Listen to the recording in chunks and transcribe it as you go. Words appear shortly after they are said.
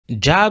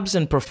Jobs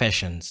and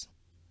professions: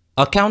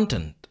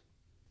 accountant,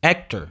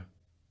 actor,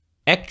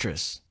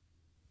 actress,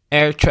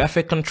 air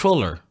traffic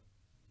controller,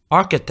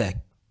 architect,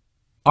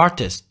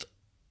 artist,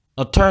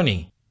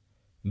 attorney,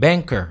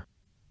 banker,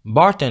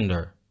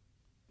 bartender,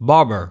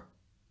 barber,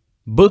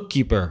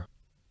 bookkeeper,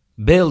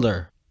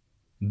 builder,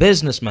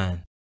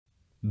 businessman,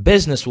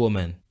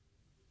 businesswoman,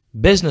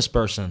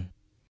 businessperson,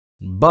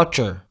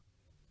 butcher,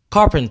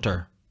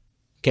 carpenter,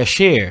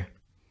 cashier,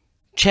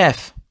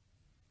 chef,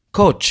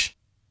 coach,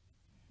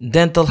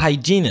 dental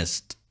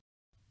hygienist,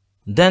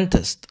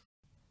 dentist,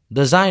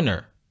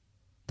 designer,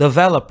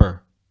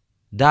 developer,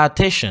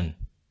 dietitian,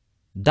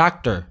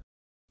 doctor,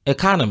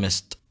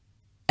 economist,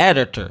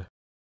 editor,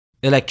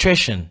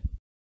 electrician,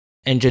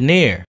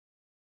 engineer,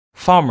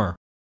 farmer,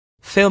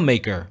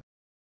 filmmaker,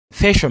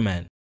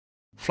 fisherman,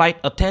 flight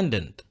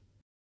attendant,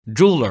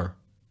 jeweler,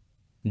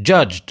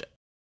 judge,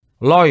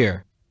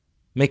 lawyer,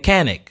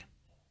 mechanic,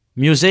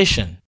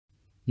 musician,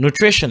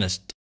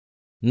 nutritionist,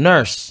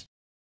 nurse,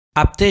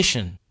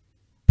 optician,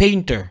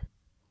 painter,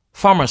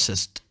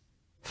 pharmacist,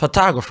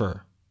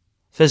 photographer,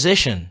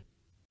 physician,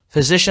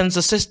 physician's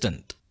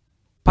assistant,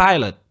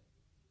 pilot,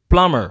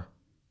 plumber,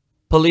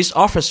 police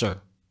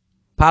officer,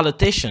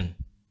 politician,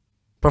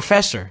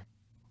 professor,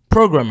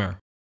 programmer,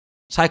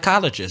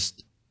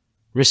 psychologist,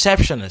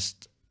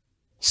 receptionist,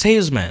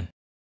 salesman,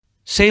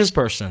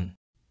 salesperson,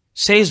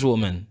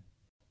 saleswoman,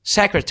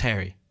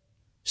 secretary,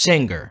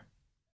 singer.